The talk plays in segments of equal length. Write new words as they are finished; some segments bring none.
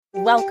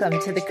Welcome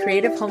to the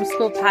Creative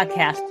Homeschool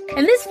Podcast.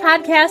 In this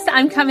podcast,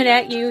 I'm coming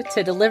at you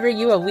to deliver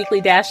you a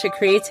weekly dash of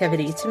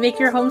creativity to make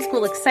your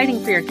homeschool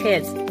exciting for your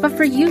kids, but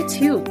for you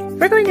too.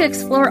 We're going to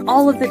explore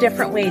all of the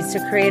different ways to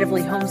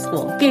creatively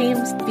homeschool.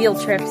 Games,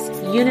 field trips,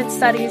 unit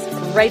studies,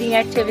 writing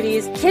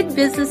activities, kid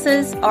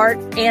businesses, art,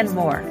 and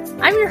more.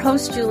 I'm your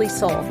host, Julie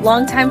Soul,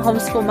 longtime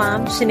homeschool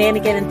mom,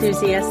 shenanigan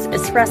enthusiast,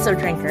 espresso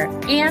drinker,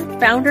 and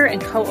founder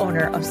and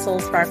co-owner of Soul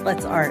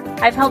Sparklets Art.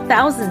 I've helped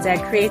thousands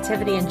add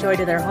creativity and joy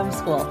to their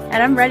homeschool,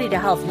 and I'm ready to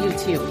help you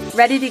too.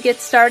 Ready to get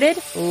started?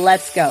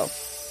 Let's go.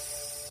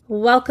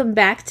 Welcome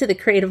back to the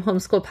Creative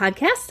Homeschool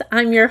Podcast.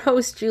 I'm your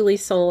host, Julie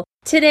Soul.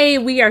 Today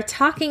we are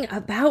talking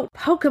about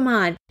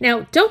Pokemon.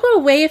 Now, don't go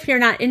away if you're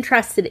not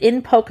interested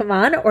in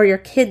Pokemon or your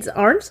kids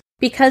aren't,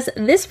 because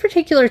this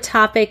particular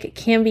topic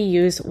can be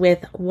used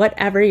with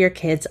whatever your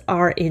kids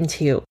are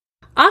into.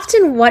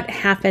 Often what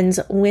happens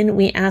when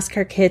we ask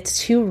our kids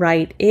to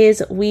write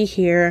is we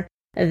hear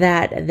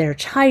that they're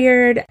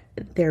tired,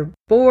 they're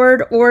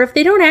bored, or if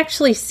they don't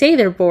actually say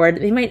they're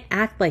bored, they might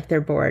act like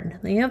they're bored.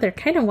 They're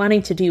kind of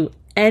wanting to do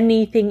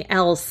anything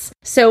else.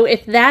 So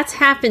if that's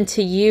happened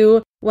to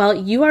you, well,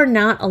 you are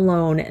not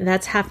alone.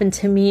 That's happened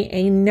to me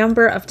a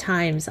number of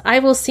times. I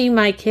will see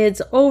my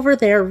kids over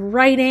there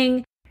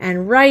writing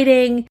and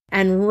writing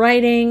and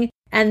writing,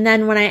 and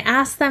then when I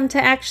ask them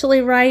to actually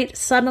write,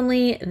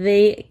 suddenly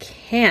they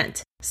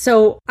can't.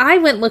 So I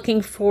went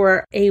looking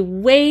for a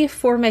way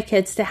for my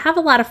kids to have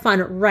a lot of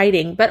fun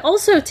writing, but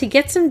also to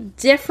get some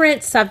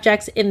different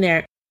subjects in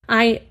there.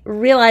 I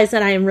realize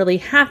that I am really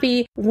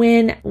happy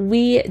when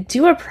we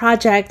do a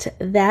project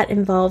that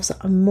involves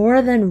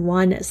more than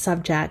one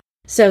subject.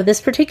 So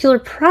this particular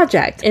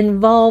project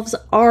involves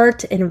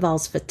art, it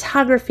involves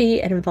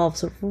photography, it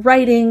involves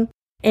writing,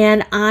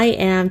 and I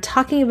am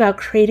talking about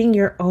creating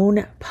your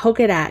own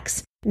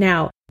Pokedex.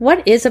 Now,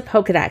 what is a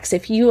Pokedex?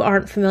 If you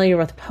aren't familiar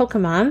with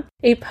Pokemon,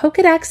 a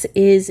Pokedex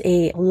is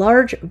a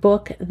large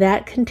book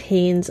that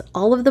contains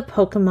all of the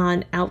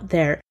Pokemon out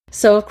there.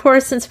 So, of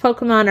course, since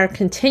Pokemon are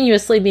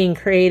continuously being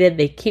created,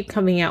 they keep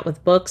coming out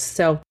with books.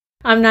 So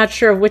I'm not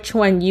sure which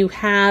one you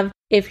have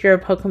if you're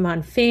a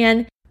Pokemon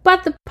fan,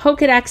 but the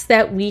Pokedex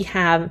that we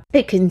have,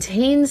 it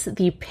contains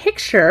the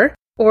picture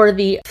or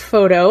the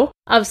photo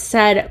of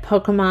said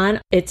Pokemon,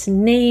 its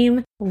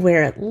name,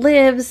 where it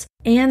lives,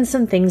 and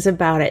some things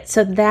about it.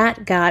 So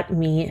that got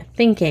me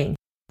thinking.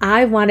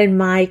 I wanted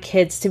my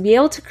kids to be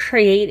able to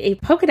create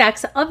a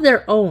Pokedex of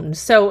their own.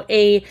 So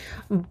a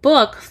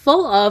book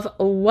full of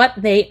what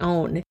they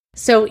own.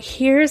 So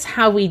here's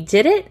how we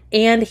did it,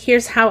 and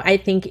here's how I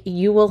think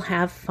you will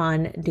have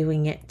fun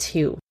doing it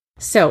too.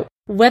 So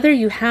whether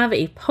you have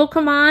a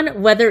Pokemon,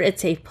 whether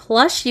it's a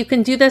plush, you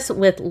can do this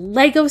with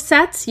Lego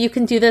sets, you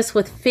can do this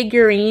with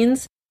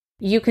figurines,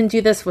 you can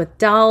do this with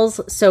dolls.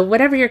 So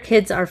whatever your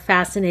kids are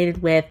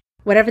fascinated with,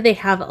 whatever they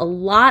have a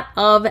lot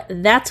of,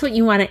 that's what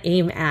you want to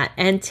aim at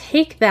and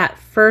take that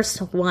first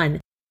one.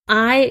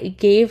 I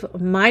gave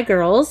my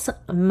girls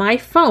my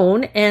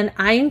phone and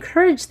I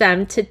encouraged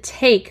them to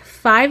take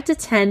 5 to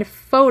 10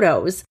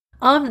 photos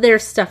of their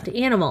stuffed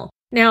animal.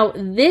 Now,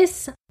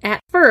 this,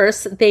 at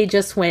first, they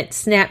just went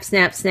snap,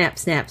 snap, snap,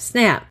 snap,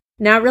 snap.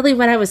 Not really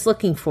what I was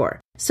looking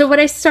for. So what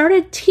I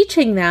started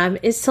teaching them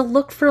is to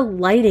look for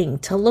lighting,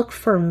 to look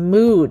for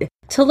mood,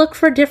 to look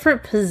for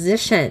different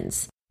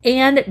positions.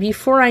 And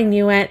before I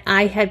knew it,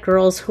 I had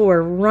girls who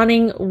were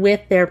running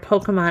with their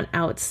Pokemon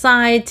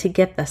outside to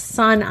get the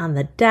sun on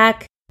the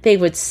deck. They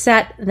would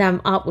set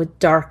them up with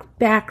dark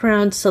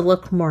backgrounds to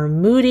look more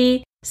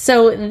moody.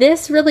 So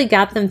this really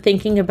got them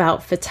thinking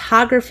about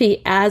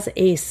photography as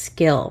a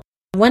skill.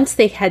 Once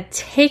they had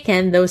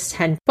taken those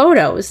 10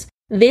 photos,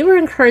 they were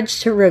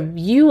encouraged to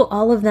review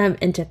all of them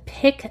and to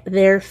pick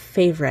their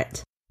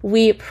favorite.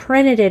 We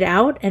printed it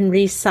out and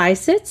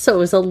resized it so it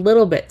was a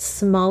little bit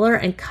smaller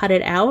and cut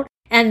it out.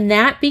 And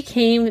that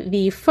became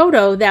the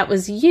photo that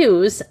was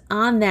used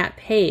on that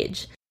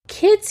page.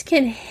 Kids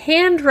can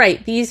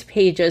handwrite these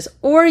pages,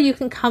 or you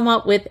can come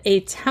up with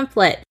a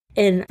template.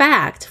 In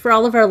fact, for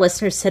all of our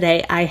listeners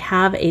today, I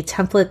have a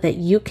template that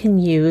you can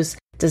use.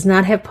 It does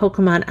not have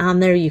Pokemon on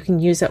there. You can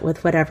use it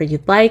with whatever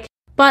you'd like,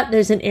 but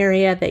there's an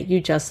area that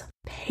you just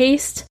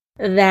paste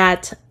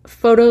that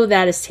photo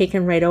that is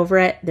taken right over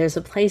it. There's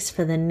a place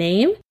for the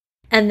name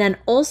and then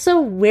also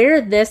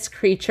where this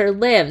creature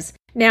lives.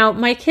 Now,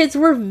 my kids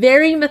were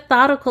very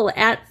methodical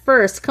at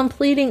first,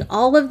 completing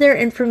all of their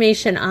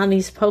information on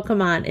these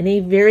Pokemon in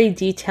a very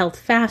detailed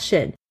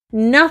fashion.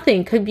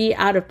 Nothing could be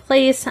out of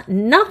place.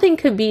 Nothing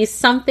could be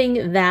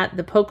something that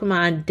the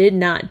Pokemon did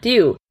not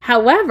do.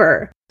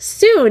 However,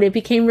 soon it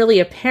became really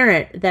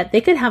apparent that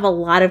they could have a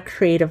lot of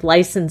creative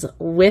license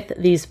with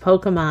these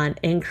Pokemon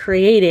in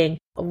creating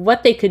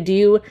what they could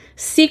do,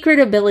 secret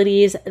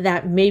abilities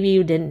that maybe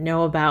you didn't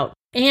know about.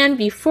 And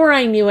before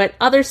I knew it,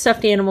 other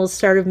stuffed animals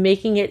started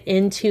making it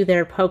into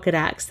their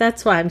Pokedex.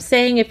 That's why I'm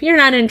saying if you're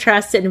not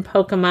interested in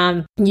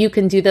Pokemon, you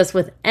can do this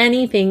with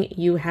anything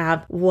you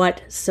have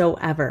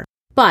whatsoever.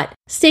 But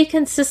stay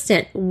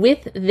consistent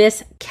with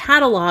this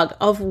catalog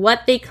of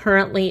what they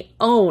currently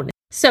own.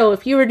 So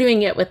if you were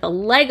doing it with a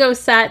Lego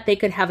set, they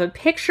could have a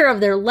picture of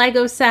their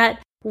Lego set,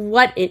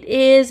 what it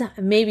is,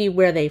 maybe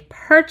where they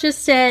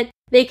purchased it.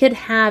 They could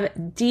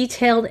have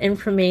detailed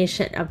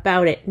information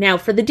about it. Now,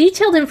 for the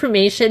detailed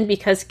information,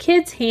 because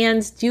kids'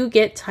 hands do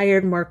get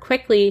tired more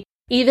quickly,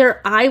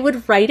 either I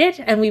would write it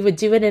and we would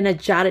do it in a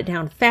jotted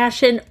down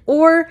fashion,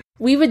 or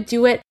we would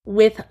do it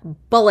with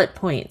bullet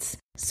points.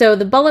 So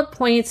the bullet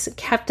points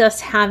kept us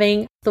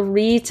having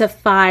 3 to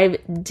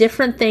 5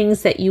 different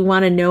things that you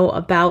want to know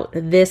about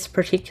this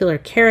particular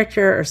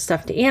character or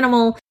stuffed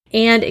animal,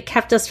 and it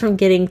kept us from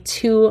getting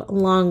too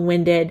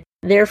long-winded.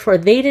 Therefore,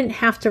 they didn't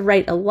have to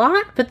write a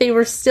lot, but they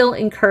were still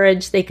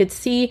encouraged. They could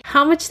see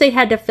how much they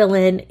had to fill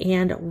in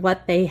and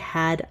what they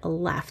had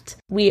left.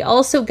 We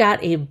also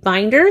got a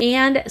binder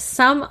and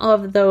some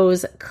of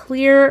those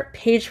clear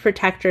page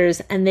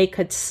protectors, and they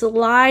could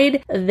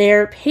slide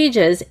their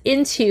pages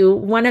into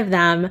one of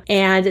them,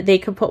 and they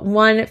could put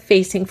one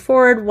facing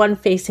forward, one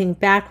facing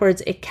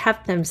backwards. It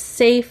kept them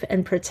safe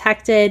and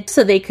protected,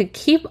 so they could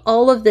keep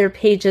all of their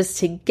pages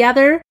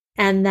together.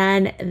 And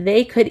then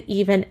they could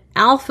even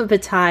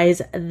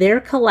alphabetize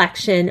their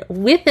collection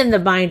within the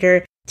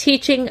binder,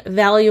 teaching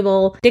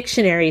valuable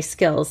dictionary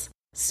skills.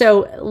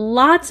 So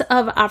lots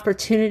of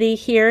opportunity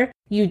here.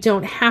 You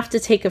don't have to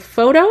take a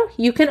photo.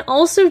 You can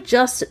also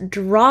just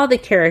draw the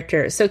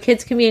character. So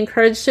kids can be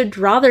encouraged to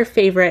draw their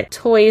favorite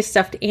toy,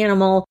 stuffed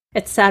animal,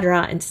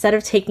 etc. instead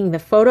of taking the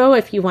photo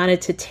if you wanted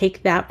to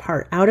take that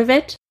part out of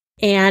it.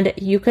 And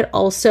you could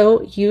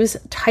also use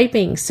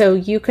typing. So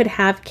you could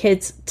have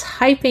kids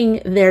typing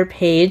their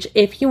page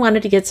if you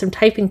wanted to get some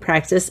typing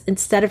practice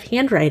instead of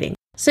handwriting.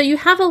 So you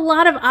have a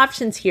lot of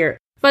options here,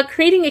 but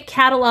creating a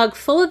catalog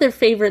full of their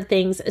favorite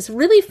things is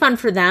really fun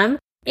for them.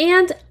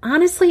 And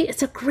honestly,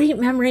 it's a great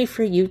memory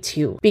for you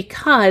too,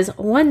 because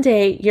one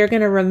day you're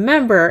going to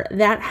remember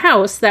that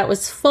house that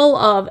was full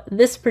of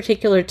this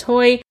particular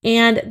toy.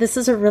 And this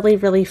is a really,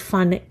 really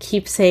fun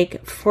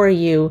keepsake for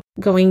you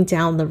going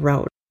down the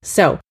road.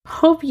 So,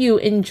 hope you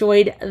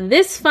enjoyed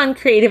this fun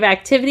creative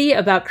activity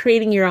about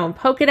creating your own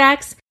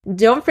Pokedex.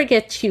 Don't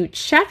forget to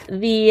check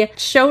the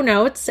show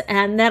notes,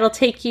 and that'll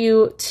take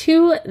you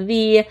to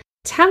the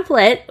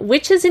template,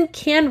 which is in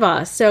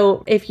Canva.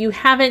 So if you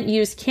haven't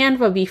used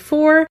Canva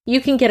before, you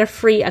can get a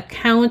free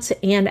account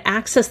and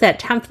access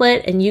that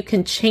template, and you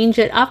can change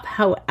it up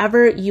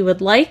however you would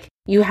like.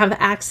 You have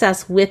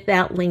access with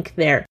that link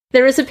there.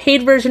 There is a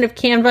paid version of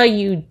Canva.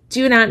 You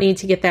do not need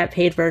to get that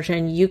paid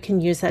version. You can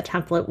use that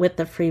template with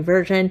the free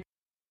version.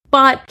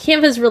 But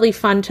Canva is really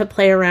fun to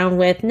play around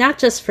with, not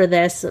just for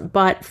this,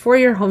 but for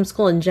your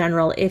homeschool in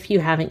general if you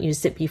haven't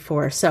used it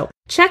before. So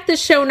check the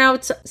show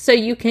notes so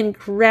you can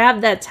grab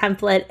that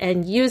template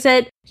and use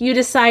it. If you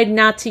decide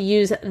not to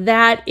use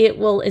that, it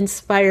will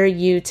inspire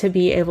you to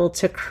be able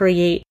to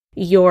create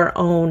your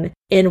own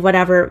in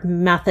whatever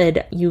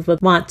method you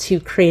would want to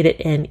create it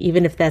in,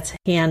 even if that's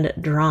hand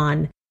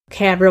drawn.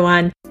 Okay,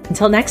 everyone,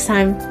 until next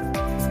time.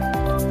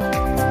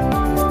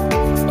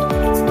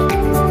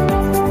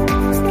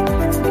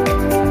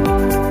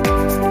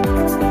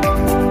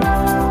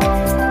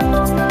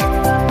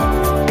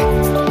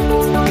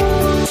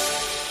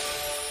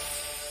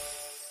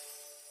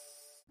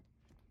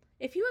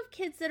 If you have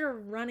kids that are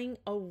running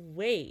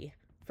away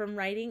from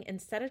writing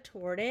instead of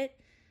toward it,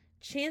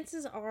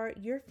 chances are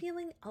you're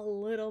feeling a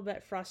little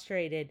bit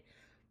frustrated.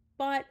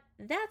 But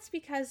that's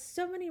because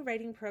so many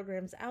writing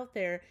programs out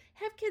there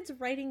have kids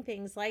writing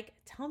things like,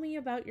 "Tell me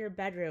about your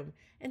bedroom,"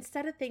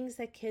 instead of things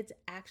that kids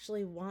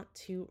actually want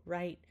to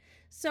write.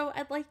 So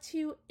I'd like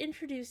to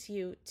introduce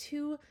you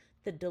to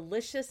the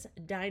Delicious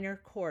Diner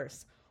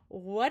course.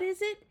 What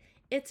is it?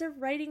 It's a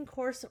writing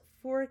course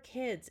for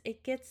kids.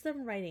 It gets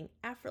them writing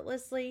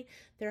effortlessly.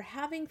 They're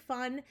having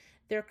fun.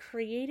 They're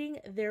creating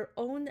their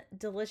own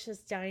delicious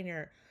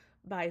diner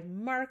by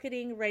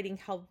marketing, writing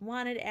help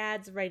wanted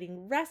ads,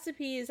 writing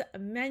recipes,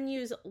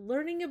 menus,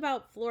 learning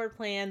about floor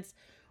plans,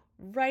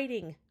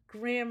 writing,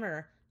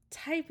 grammar,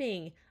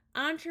 typing,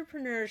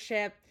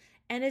 entrepreneurship,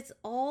 and it's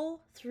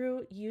all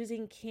through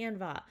using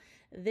Canva.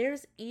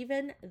 There's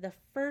even the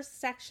first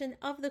section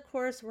of the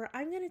course where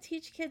I'm going to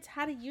teach kids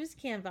how to use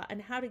Canva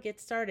and how to get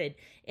started.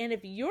 And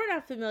if you're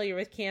not familiar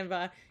with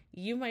Canva,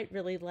 you might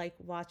really like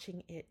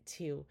watching it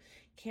too.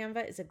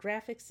 Canva is a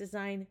graphics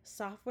design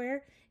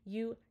software.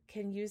 You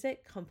can use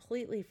it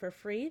completely for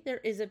free. There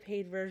is a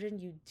paid version.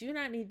 You do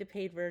not need the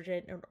paid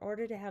version in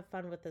order to have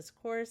fun with this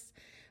course.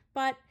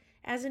 But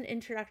as an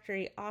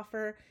introductory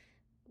offer,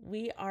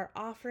 we are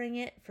offering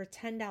it for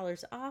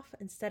 $10 off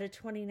instead of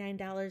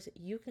 $29.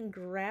 You can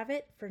grab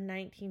it for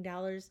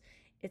 $19.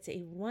 It's a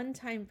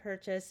one-time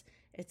purchase.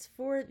 It's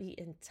for the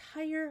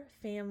entire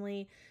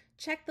family.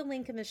 Check the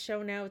link in the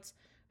show notes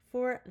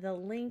for the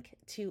link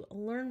to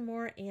learn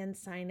more and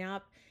sign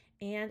up.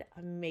 And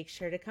make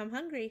sure to come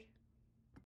hungry.